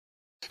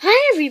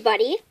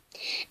everybody,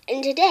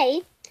 and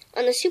today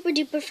on the Super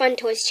Duper Fun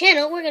Toys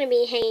channel we're going to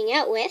be hanging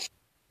out with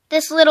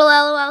this little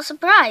LOL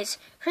surprise.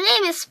 Her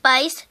name is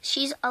Spice.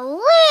 She's a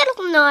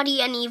little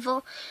naughty and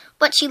evil,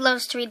 but she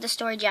loves to read the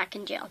story Jack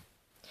and Jill.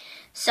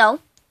 So,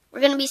 we're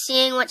going to be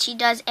seeing what she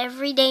does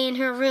every day in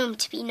her room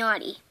to be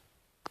naughty.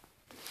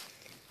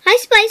 Hi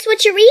Spice,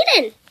 what you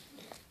reading?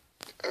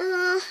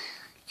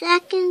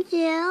 Jack and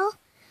Jill.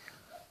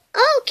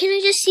 Oh, can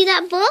I just see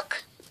that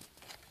book?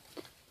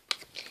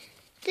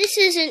 This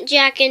isn't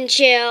Jack and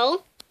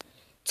Jill.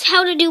 It's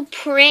how to do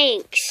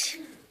pranks.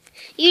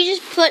 You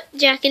just put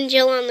Jack and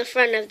Jill on the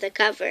front of the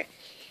cover.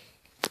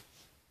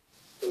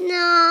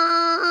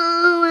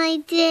 No,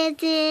 I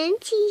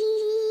didn't.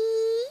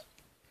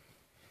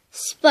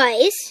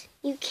 Spice,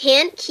 you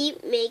can't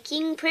keep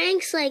making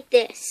pranks like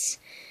this.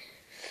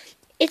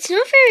 It's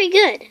not very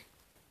good.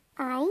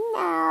 I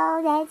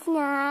know, that's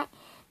not.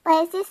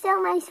 But it's just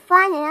so much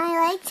fun, and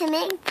I like to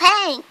make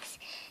pranks.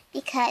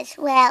 Because,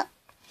 well,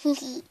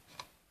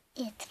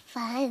 it's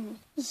fun.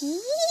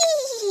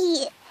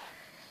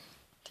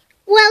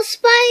 Well,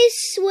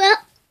 Spice, where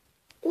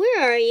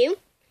are you?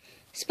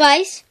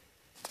 Spice?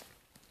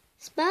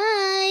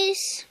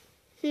 Spice?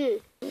 You're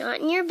not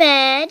in your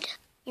bed.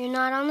 You're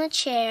not on the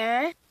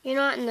chair. You're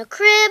not in the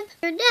crib.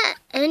 And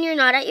you're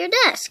not at your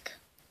desk.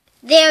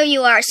 There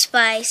you are,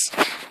 Spice.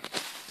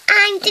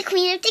 I'm the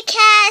queen of the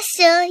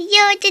castle.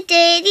 You're the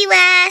dirty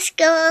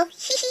rascal.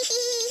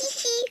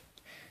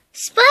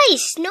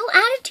 Spice, no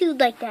attitude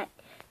like that.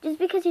 Just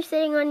because you're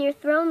sitting on your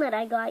throne that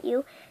I got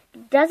you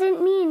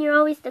doesn't mean you're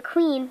always the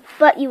queen,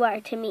 but you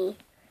are to me.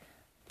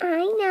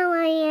 I know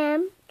I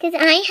am, because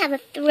I have a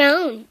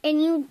throne,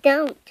 and you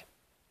don't.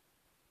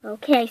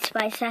 Okay,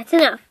 Spice, that's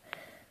enough.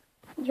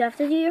 You have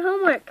to do your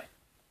homework.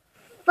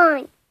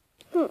 Fine.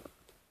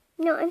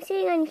 No, I'm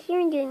sitting on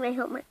here and doing my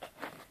homework.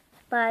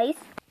 Spice?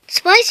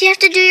 Spice, you have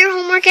to do your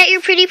homework at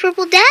your pretty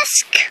purple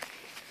desk.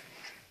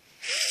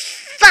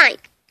 Fine.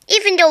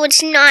 Even though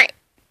it's not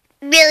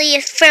really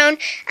a throne,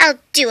 I'll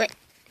do it.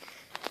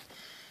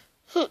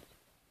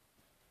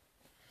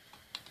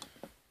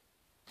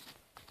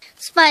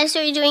 Spice,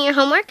 are you doing your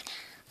homework?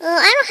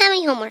 I don't have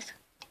any homework.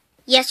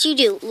 Yes, you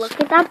do.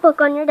 Look at that book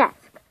on your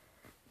desk.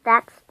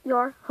 That's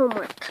your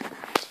homework.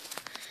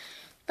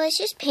 But it's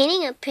just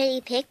painting a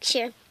pretty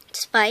picture.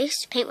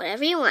 Spice, paint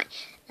whatever you want.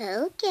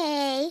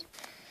 Okay.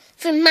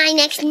 For my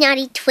next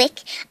naughty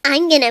trick,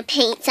 I'm going to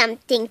paint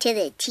something to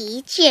the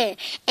teacher.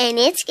 And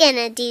it's going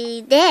to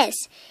do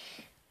this.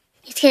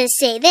 It's going to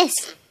say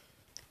this.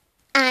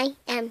 I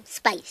am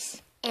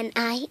Spice, and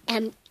I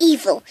am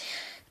evil.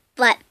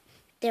 But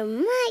there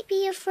might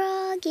be a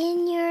frog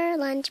in your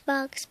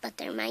lunchbox, but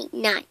there might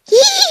not.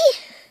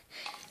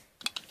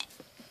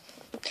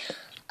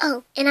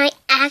 Oh, and I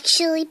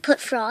actually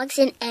put frogs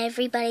in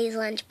everybody's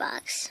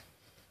lunchbox.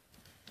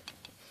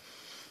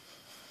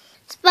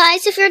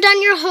 Spice, if you're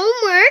done your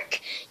homework,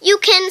 you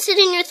can sit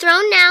in your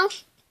throne now.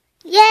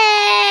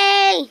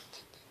 Yay!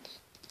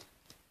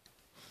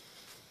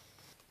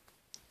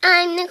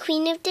 I'm the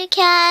queen of the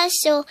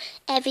castle.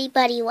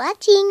 Everybody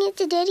watching, it's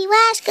a dirty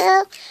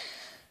rascal.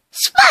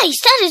 Spice,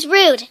 that is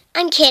rude.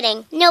 I'm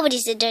kidding.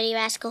 Nobody's a dirty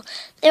rascal.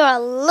 They're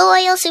all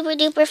loyal Super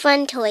Duper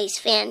Fun Toys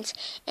fans,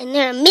 and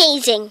they're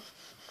amazing.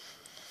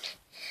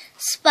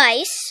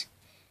 Spice,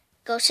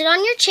 go sit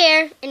on your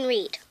chair and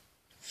read.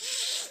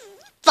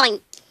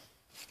 Fine.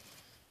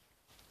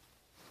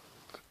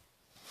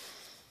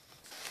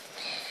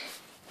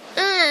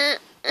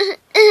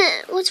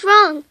 What's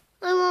wrong?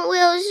 I want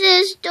little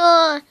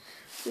sister.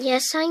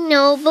 Yes, I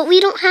know, but we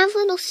don't have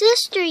little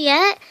sister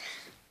yet.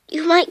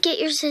 You might get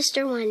your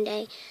sister one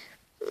day.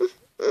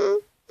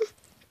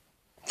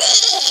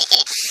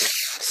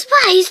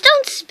 Spice,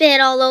 don't spit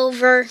all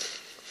over.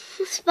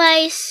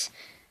 Spice,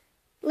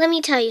 let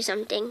me tell you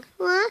something.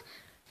 What?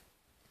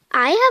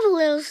 I have a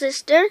little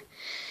sister,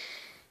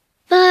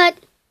 but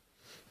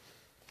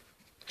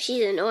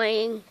she's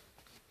annoying.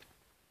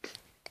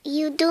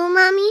 You do,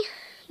 Mommy?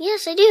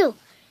 Yes, I do.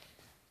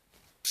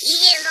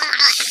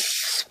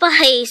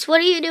 Spice,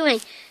 what are you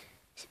doing?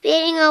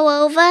 Spitting all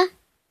over?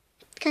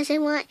 Because I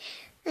want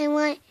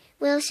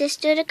little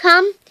sister to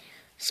come.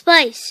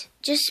 Spice,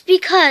 just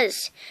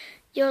because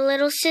your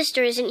little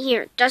sister isn't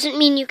here doesn't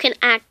mean you can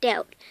act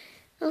out.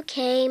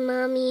 Okay,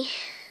 Mommy.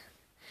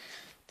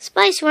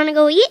 Spice, you want to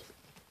go eat?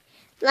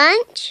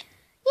 Lunch?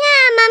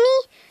 Yeah,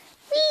 Mommy.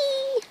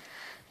 Whee!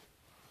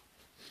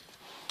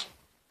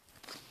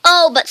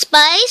 Oh, but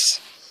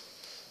Spice?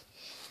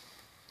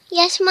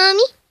 Yes,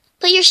 Mommy?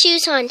 Put your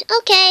shoes on.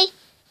 Okay.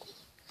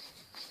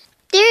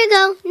 There you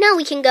go. Now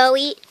we can go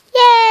eat.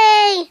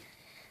 Yay!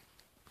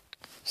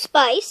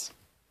 Spice?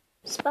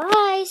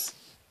 Spice?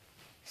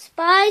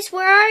 Spice,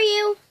 where are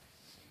you?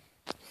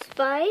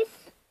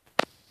 Spice?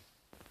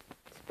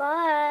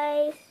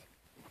 Spice?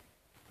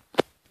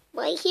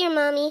 Right here,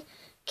 Mommy.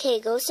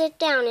 Okay, go sit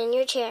down in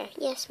your chair.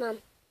 Yes,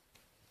 Mom.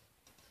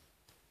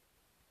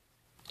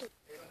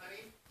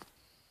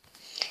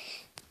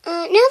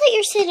 Now that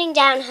you're sitting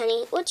down,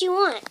 honey, what do you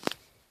want?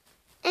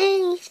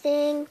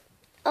 Anything.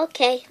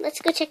 Okay, let's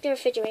go check the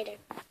refrigerator.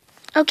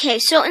 Okay,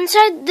 so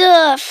inside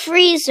the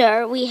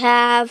freezer we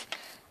have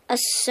a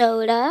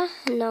soda.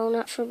 No,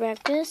 not for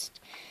breakfast.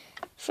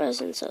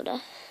 Frozen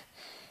soda.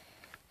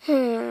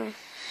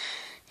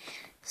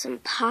 Some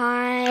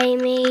pie,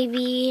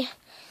 maybe.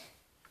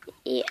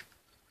 Yeah.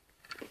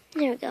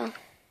 There we go.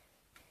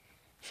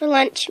 For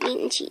lunch,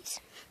 meat and cheese.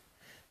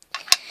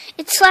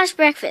 It's /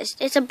 breakfast.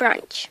 It's a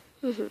brunch.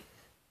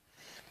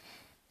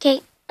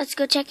 Okay, let's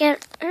go check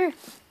out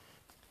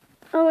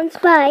Oh, and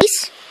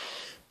Spice.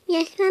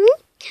 Yes, Mommy?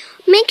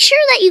 Make sure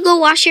that you go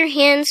wash your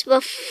hands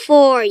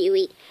before you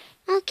eat.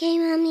 Okay,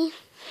 Mommy.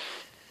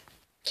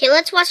 Okay,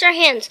 let's wash our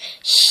hands.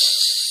 Shh.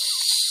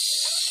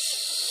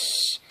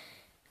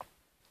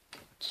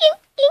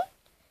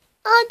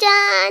 All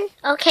done.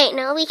 Okay,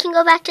 now we can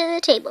go back to the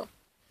table.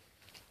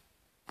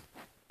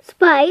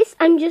 Spice,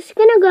 I'm just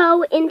going to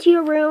go into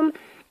your room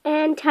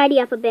and tidy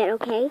up a bit,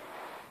 okay?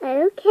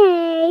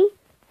 Okay.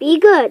 Be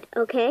good,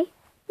 okay?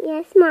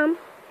 Yes, Mom.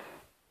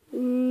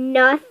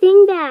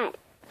 Nothing bad.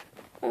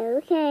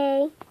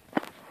 Okay.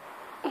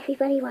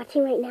 Everybody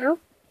watching right now,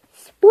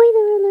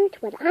 spoiler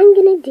alert, what I'm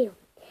going to do.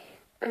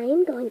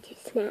 I'm going to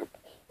snap,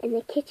 and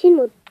the kitchen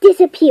will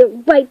disappear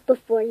right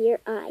before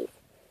your eyes.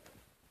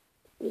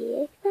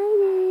 Be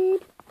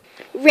excited.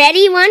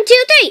 Ready? 1,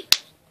 2, 3.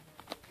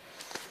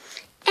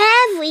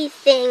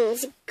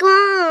 Everything's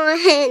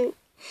gone.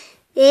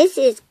 This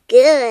is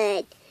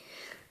good.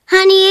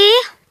 Honey?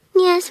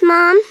 Yes,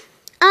 Mom?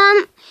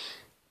 Do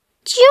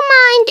you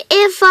mind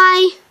if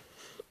I...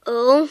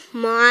 Oh,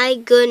 my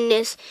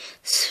goodness.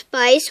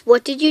 Spice,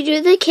 what did you do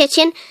to the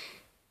kitchen?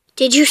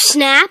 Did you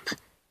snap?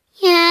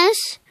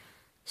 Yes.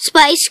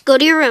 Spice, go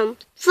to your room.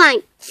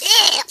 Fine.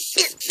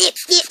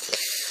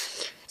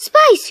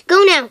 Spice,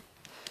 go now.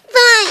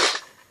 Fine.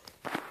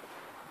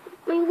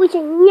 I wish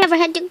I never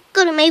had to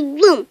go to my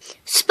room.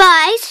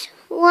 Spice?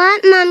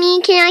 What,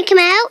 Mommy? Can I come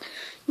out?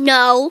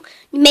 No.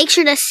 Make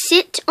sure to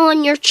sit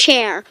on your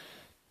chair.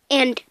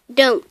 And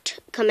don't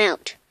come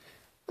out.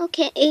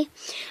 Okay.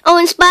 Oh,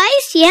 and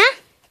Spice, yeah?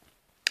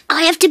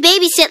 I have to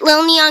babysit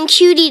Little Neon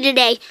Cutie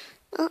today.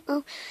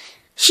 Uh-oh.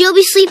 She'll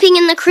be sleeping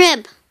in the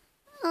crib.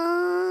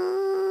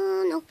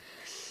 No.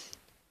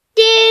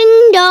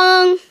 Ding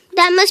dong.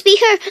 That must be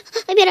her.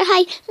 I better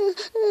hide.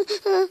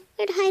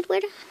 Where to hide?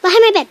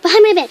 Behind my bed.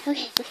 Behind my bed.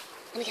 Okay.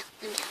 Let me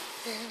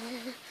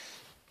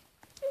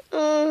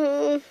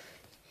go.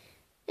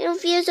 I don't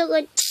feel so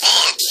good.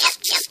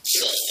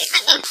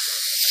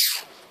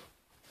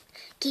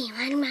 Okay, I'm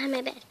hiding behind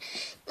my bed.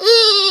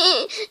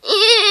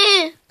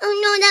 Oh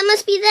no, that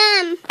must be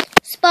them.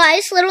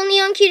 Spice, Little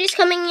Neon Cutie's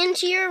coming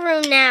into your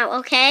room now,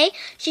 okay?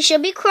 She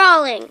should be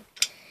crawling.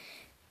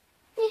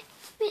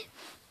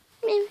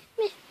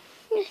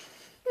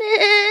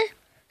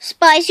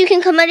 Spice, you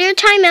can come out of your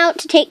timeout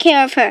to take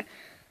care of her.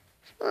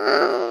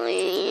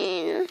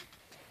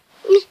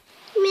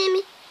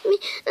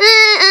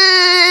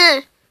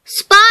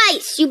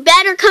 Spice, you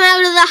better come out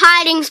of the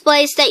hiding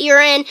place that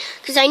you're in,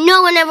 because I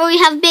know whenever we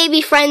have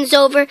baby friends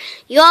over,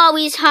 you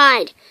always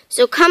hide.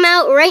 So come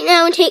out right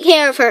now and take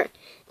care of her.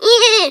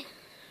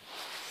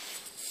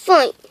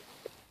 Fine.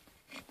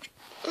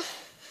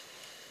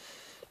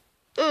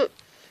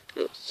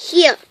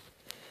 Here.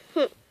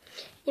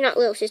 You're not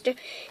little sister.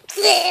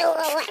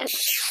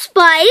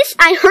 Spice,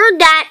 I heard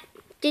that.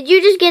 Did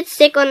you just get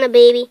sick on the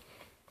baby?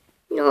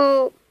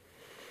 No.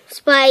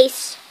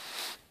 Spice.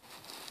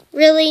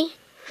 Really?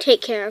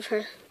 Take care of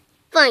her.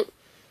 Fine.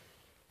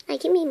 I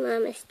can be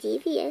Mama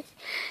Stevie.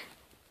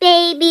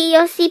 Baby,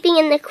 you're sleeping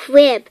in the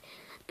crib.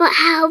 But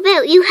how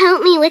about you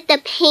help me with the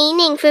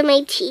painting for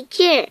my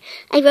teacher?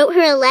 I wrote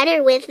her a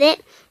letter with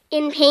it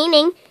in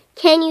painting.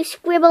 Can you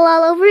scribble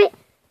all over it?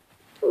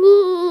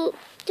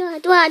 Draw,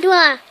 draw,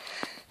 draw.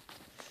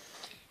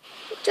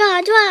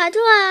 Draw, draw,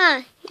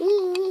 draw.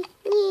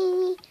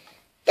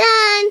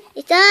 Done.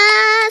 It's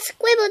all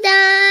scribble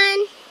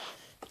done.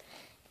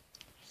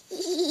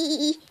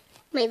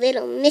 My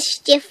little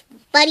mischief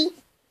buddy.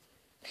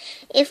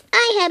 If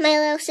I had my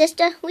little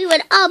sister, we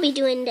would all be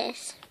doing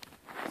this.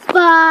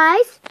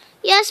 Spice?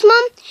 Yes,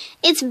 Mom?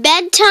 It's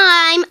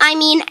bedtime. I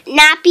mean,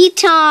 nappy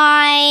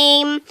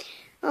time.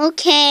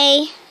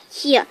 Okay.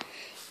 Here.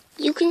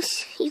 You want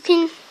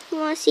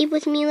to sleep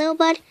with me, little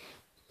bud?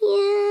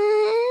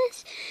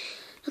 Yes.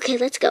 Okay,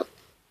 let's go.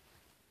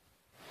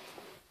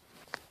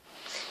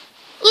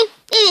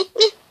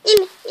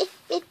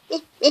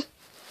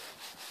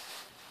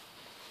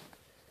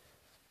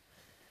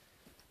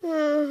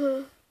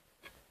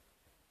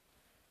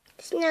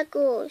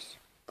 Snuggles.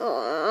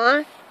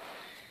 Aww.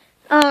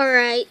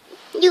 Alright,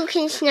 you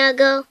can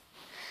snuggle.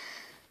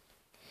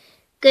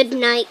 Good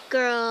night,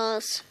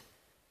 girls.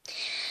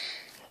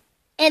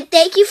 And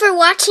thank you for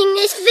watching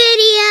this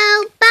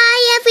video.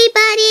 Bye,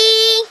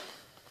 everybody.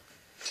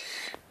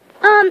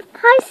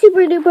 Hi,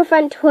 Super Duper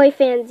Fun Toy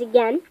fans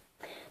again.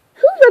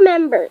 Who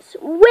remembers,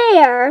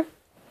 where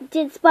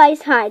did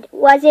Spice hide?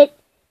 Was it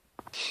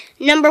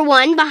number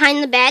 1,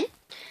 behind the bed.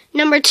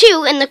 Number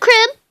 2, in the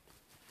crib.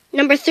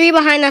 Number 3,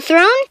 behind the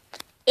throne.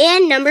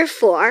 And number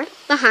 4,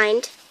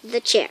 behind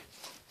the chair.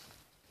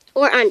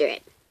 Or under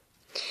it.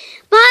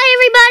 Bye,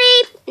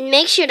 everybody.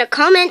 Make sure to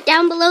comment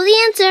down below the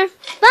answer.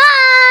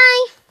 Bye.